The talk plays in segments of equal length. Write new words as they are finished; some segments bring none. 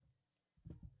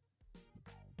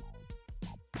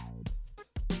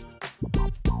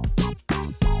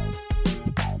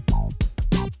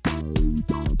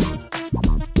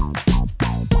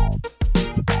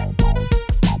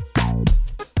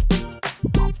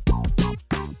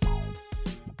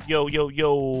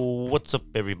Yo, what's up,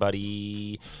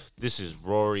 everybody? This is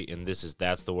Rory, and this is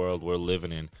That's the World We're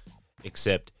Living In.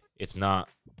 Except it's not,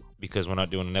 because we're not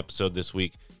doing an episode this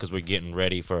week, because we're getting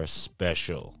ready for a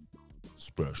special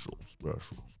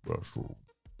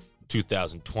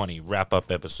 2020 wrap-up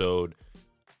episode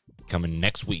coming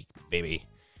next week, baby.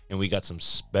 And we got some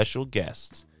special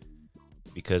guests,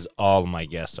 because all of my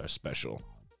guests are special.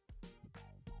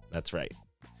 That's right.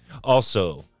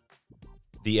 Also,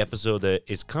 the episode that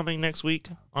is coming next week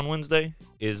on Wednesday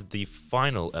is the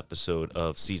final episode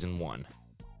of Season 1.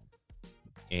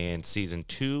 And Season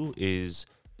 2 is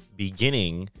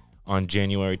beginning on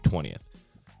January 20th.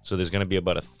 So there's going to be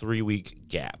about a 3-week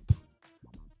gap.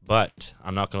 But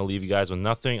I'm not going to leave you guys with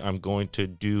nothing. I'm going to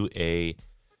do a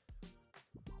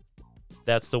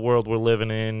That's the World We're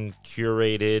Living In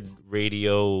curated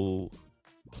radio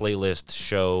playlist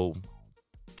show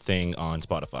thing on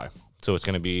Spotify. So it's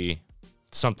going to be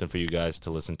something for you guys to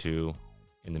listen to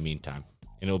in the meantime.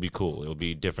 And it'll be cool. It'll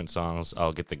be different songs.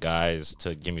 I'll get the guys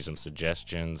to give me some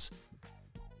suggestions.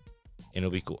 And it'll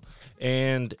be cool.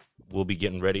 And we'll be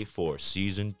getting ready for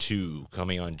Season 2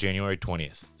 coming on January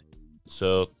 20th.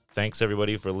 So thanks,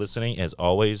 everybody, for listening. As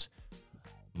always,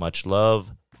 much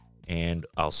love. And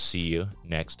I'll see you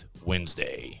next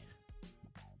Wednesday.